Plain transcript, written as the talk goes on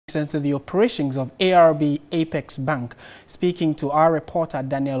into the operations of ARB APEX Bank. Speaking to our reporter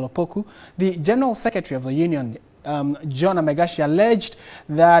Daniel Opoku, the General Secretary of the Union, John Amegashi, alleged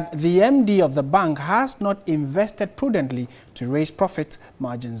that the MD of the bank has not invested prudently to raise profit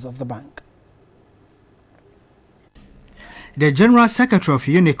margins of the bank. The General Secretary of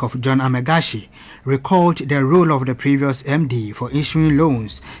UNICOF, John Amegashi, recalled the role of the previous MD for issuing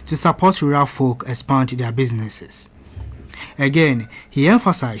loans to support rural folk expand their businesses. Again, he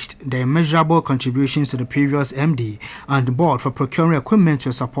emphasized the immeasurable contributions to the previous MD and board for procuring equipment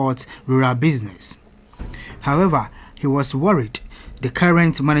to support rural business. However, he was worried the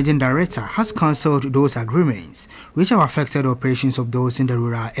current managing director has cancelled those agreements which have affected operations of those in the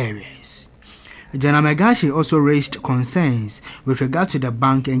rural areas. John Amegashi also raised concerns with regard to the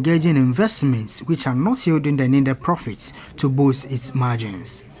bank engaging in investments which are not yielding the needed profits to boost its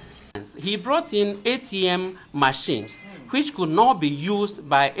margins. He brought in ATM machines which could not be used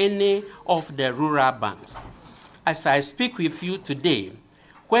by any of the rural banks. As I speak with you today,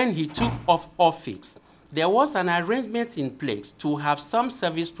 when he took off office, there was an arrangement in place to have some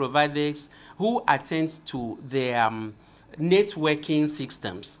service providers who attend to their networking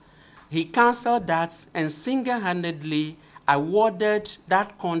systems. He cancelled that and single-handedly awarded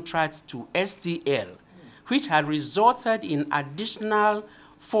that contract to STL, which had resulted in additional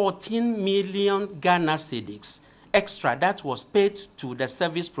 14 million Ghana cedis extra that was paid to the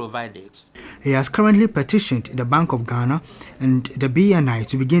service providers. He has currently petitioned the Bank of Ghana and the BNI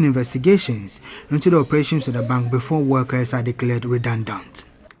to begin investigations into the operations of the bank before workers are declared redundant.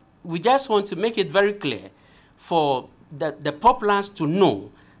 We just want to make it very clear for the populace to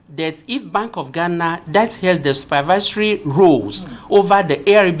know that if Bank of Ghana, that has the supervisory roles over the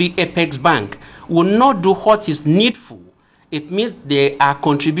ARB APEX Bank, will not do what is needful, it means they are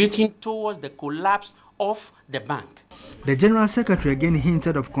contributing towards the collapse of the bank. The General Secretary again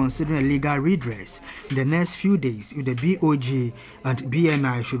hinted of considering a legal redress in the next few days if the BOG and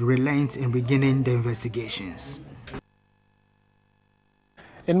BNI should relent in beginning the investigations.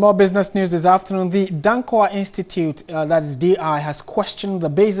 In more business news this afternoon, the Dankoa Institute, that is DI, has questioned the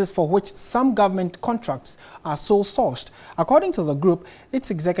basis for which some government contracts are sole sourced. According to the group,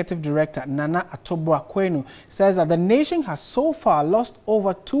 its executive director, Nana Atobo-Akwenu, says that the nation has so far lost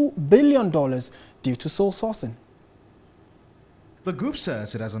over $2 billion due to sole sourcing. The group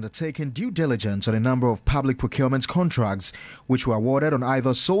says it has undertaken due diligence on a number of public procurement contracts which were awarded on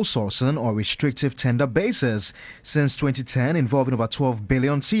either sole sourcing or restrictive tender basis since 2010, involving over 12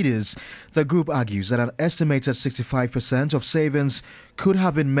 billion cedis. The group argues that an estimated 65% of savings could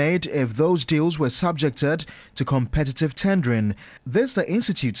have been made if those deals were subjected to competitive tendering. This, the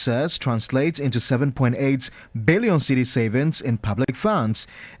institute says, translates into 7.8 billion cedi savings in public funds.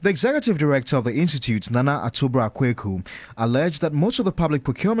 The executive director of the institute, Nana Atobo-Akwenu, alleged that most of the public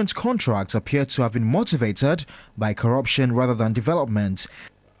procurement contracts appear to have been motivated by corruption rather than development.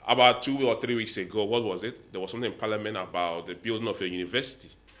 About 2 or 3 weeks ago, what was it? There was something in Parliament about the building of a university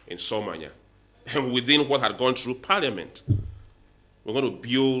in Somanya. And within what had gone through Parliament, we're going to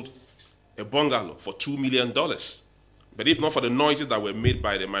build a bungalow for $2 million. But if not for the noises that were made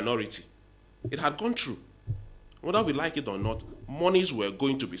by the minority, it had gone through. Whether we like it or not, monies were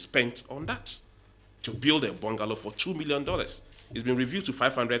going to be spent on that to build a bungalow for $2 million. It's been reviewed to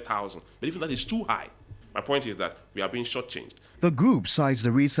 500,000, but even that is too high. My point is that we are being shortchanged. The group cites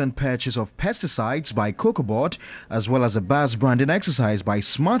the recent purchase of pesticides by CocoBoard as well as a bus branding exercise by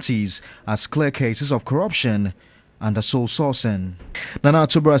Smarties as clear cases of corruption under sole sourcing. Nana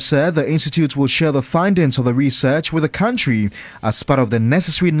Atobo said the institute will share the findings of the research with the country as part of the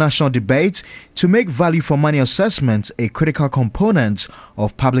necessary national debate to make value for money assessment a critical component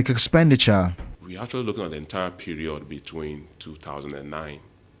of public expenditure. We're actually looking at the entire period between 2009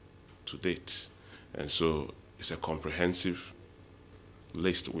 to date. And so it's a comprehensive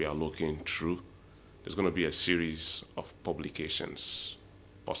list we are looking through. There's going to be a series of publications,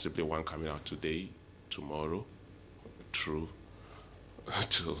 possibly one coming out today, tomorrow, through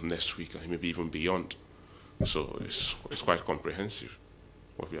till next week, and maybe even beyond. So it's quite comprehensive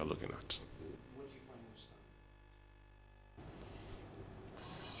what we are looking at.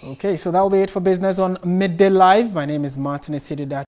 Okay, so that will be it for business on Midday Live. My name is Martin Asiedu-Dartey.